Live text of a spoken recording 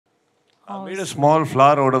I made a small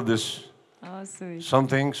flower out of this Oh, sweet.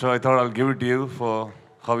 something, so I thought I'll give it to you for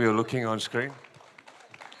how you're looking on screen.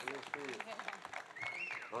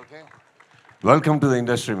 Okay. Welcome to the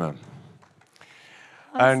industry, ma'am.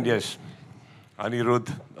 And yes,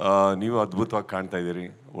 Anirudh ನೀವು ಅದ್ಭುತವಾಗಿ ಕಾಣ್ತಾ ಇದ್ದೀರಿ,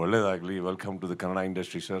 ಒಳ್ಳೆಯದಾಗಲಿ. Welcome to the Kannada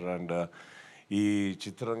industry sir. And ಈ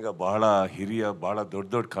ಚಿತ್ರರಂಗ ಬಹಳ ಹಿರಿಯ, ಬಹಳ ದೊಡ್ಡ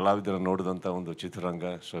ದೊಡ್ಡ ಕಲಾವಿದರನ್ನು ನೋಡಿದಂಥ ಒಂದು ಚಿತ್ರರಂಗ.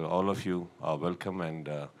 So all of you welcome and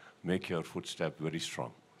make your food step very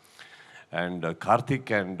strong. And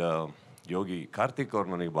Karthik and Yogi, Karthik ಅವ್ರು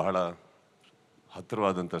ನನಗೆ ಬಹಳ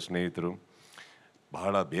ಹತ್ತಿರವಾದಂಥ ಸ್ನೇಹಿತರು,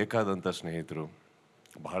 ಬಹಳ ಬೇಕಾದಂಥ ಸ್ನೇಹಿತರು,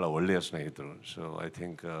 ಬಹಳ ಒಳ್ಳೆಯ ಸ್ನೇಹಿತರು. So I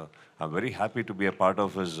think I am very happy to be a part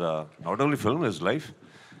of his not only film, his life.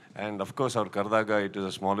 And of course ಅವ್ರು ಕರೆದಾಗ it is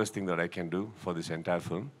the smallest thing that I can do for this entire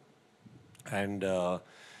film. And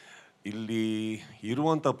ಇಲ್ಲಿ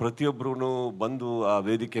ಇರುವಂಥ ಪ್ರತಿಯೊಬ್ಬರೂ ಬಂದು ಆ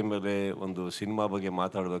ವೇದಿಕೆ ಮೇಲೆ ಒಂದು ಸಿನಿಮಾ ಬಗ್ಗೆ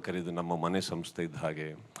ಮಾತಾಡ್ಬೇಕಾದ್ರೆ ಇದು ನಮ್ಮ ಮನೆ ಸಂಸ್ಥೆ ಇದ್ದ ಹಾಗೆ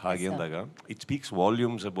ಅಂದಾಗ it speaks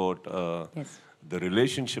volumes about the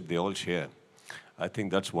relationship they all share. I think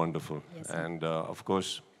that's wonderful. And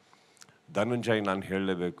of course Dhananjay, ನಾನು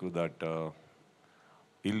ಹೇಳಲೇಬೇಕು ದಟ್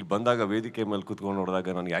ಇಲ್ಲಿ ಬಂದಾಗ ವೇದಿಕೆ ಮೇಲೆ ಕೂತ್ಕೊಂಡು ನೋಡಿದಾಗ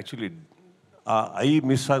ನನಗೆ ಆ್ಯಕ್ಚುಲಿ ಆ ಐ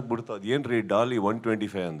ಮಿಸ್ ಆಗಿಬಿಡ್ತು. ಅದು ಏನು ರೀ ಡಾಲಿ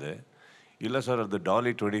 125 ಅಂದೆ. ಇಲ್ಲ ಸರ್ ಅದು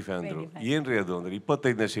ಡಾಲಿ 25 ಅಂದರು. ಏನು ರೀ ಅದು ಅಂದರೆ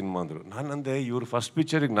 25ನೇ ಸಿನಿಮಾ ಅಂದರು. ನಾನು ಅಂದೆ ಇವ್ರು ಫಸ್ಟ್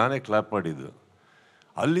ಪಿಕ್ಚರಿಗೆ ನಾನೇ ಕ್ಲಾಪ್ ಮಾಡಿದ್ದು,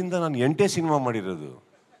 ಅಲ್ಲಿಂದ ನಾನು 8 ಸಿನಿಮಾ ಮಾಡಿರೋದು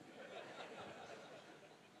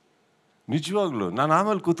ನಿಜವಾಗ್ಲೂ. ನಾನು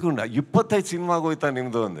ಆಮೇಲೆ ಕೂತ್ಕೊಂಡೆ 25 ಸಿನಿಮಾ ಆಗೋಯ್ತಾ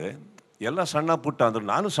ನಿಮ್ಮದು ಅಂದೆ. ಎಲ್ಲ ಸಣ್ಣ ಪುಟ್ಟ ಅಂದರು.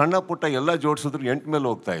 ನಾನು ಸಣ್ಣ ಪುಟ್ಟ ಎಲ್ಲ ಜೋಡಿಸಿದ್ರು 8 ಮೇಲೆ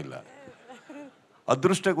ಹೋಗ್ತಾ ಇಲ್ಲ.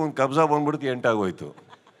 ಅದೃಷ್ಟಕ್ಕೆ ಒಂದು ಕಬ್ಜಾ ಬಂದ್ಬಿಡ್ತು, 8 ಆಗೋಯ್ತು.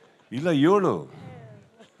 ಇಲ್ಲ 7.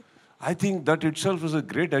 I think that it self is a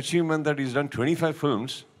great achievement that is done 25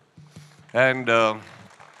 films. And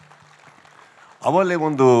ಅವಲ್ಲೇ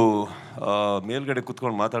ಒಂದು ಮೇಲ್ಗಡೆ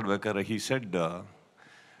ಕೂತ್ಕೊಂಡು ಮಾತಾಡ್ಬೇಕಾದ್ರೆ he said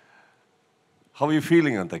how you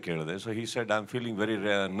feeling ಅಂತ ಕೇಳಿದೆ. So he said I am feeling very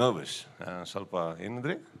nervous. ಸ್ವಲ್ಪ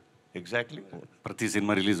ಏನಂದ್ರೆ ಎಕ್ಸಾಕ್ಟ್ಲಿ ಪ್ರತಿ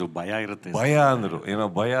ಸಿನಿಮಾ ರಿಲೀಸು ಭಯ ಇರುತ್ತೆ. ಭಯ ಅಂದರು, ಏನೋ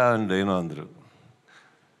ಭಯ ಅಂಡ್ ಏನೋ ಅಂದರು.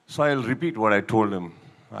 So I will repeat what I told him.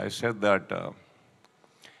 I said that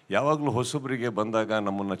ಯಾವಾಗಲೂ ಹೊಸಬರಿಗೆ ಬಂದಾಗ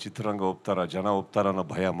ನಮ್ಮನ್ನು ಚಿತ್ರರಂಗ ಒಪ್ತಾರ, ಜನ ಒಪ್ತಾರ ಅನ್ನೋ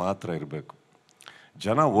ಭಯ ಮಾತ್ರ ಇರಬೇಕು.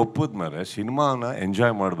 ಜನ ಒಪ್ಪಿದ್ಮೇಲೆ ಸಿನಿಮಾನ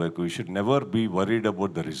ಎಂಜಾಯ್ ಮಾಡಬೇಕು. You should never be worried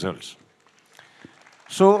about the results.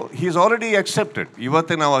 So he is already accepted.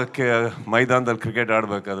 ಇವತ್ತೇ ನಾವು ಮೈದಾನದಲ್ಲಿ ಕ್ರಿಕೆಟ್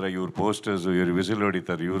ಆಡಬೇಕಾದ್ರೆ ಇವ್ರ ಪೋಸ್ಟರ್ಸು, ಇವ್ರು ವಿಸಿಲ್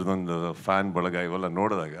ಹೊಡಿತಾರೆ, ಇವ್ರದ್ದೊಂದು ಫ್ಯಾನ್ ಬಳಗ ಇವೆಲ್ಲ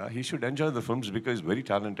ನೋಡಿದಾಗ he should enjoy the films because is very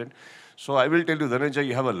talented. So I will tell you Dhananjay,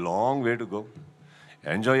 you have a long way to go.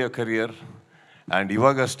 Enjoy your career. And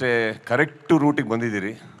ಇವಾಗಷ್ಟೇ correct ರೂಟಿಗೆ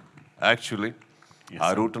ಬಂದಿದ್ದೀರಿ ಆ್ಯಕ್ಚುಲಿ. ಆ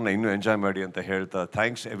ರೂಟನ್ನು ಇನ್ನೂ enjoy ಮಾಡಿ ಅಂತ ಹೇಳ್ತಾ,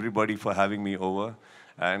 thanks everybody for having me over.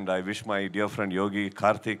 And I wish my dear friend Yogi,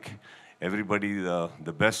 Karthik, everybody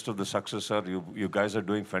the best of the success, sir. You guys are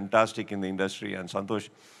doing fantastic in the industry. And Santosh,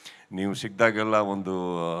 ನೀವು ಸಿಕ್ಕಿದಾಗೆಲ್ಲ ಒಂದು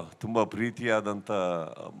ತುಂಬ ಪ್ರೀತಿಯಾದಂಥ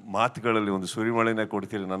ಮಾತುಗಳಲ್ಲಿ ಒಂದು ಸುರಿಮಳೆನೇ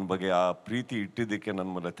ಕೊಡ್ತೀರಿ ನನ್ನ ಬಗ್ಗೆ. ಆ ಪ್ರೀತಿ ಇಟ್ಟಿದ್ದಕ್ಕೆ ನನ್ನ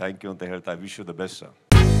ಮೇಲೆ ಥ್ಯಾಂಕ್ ಯು ಅಂತ ಹೇಳ್ತಾ I wish you the best, sir.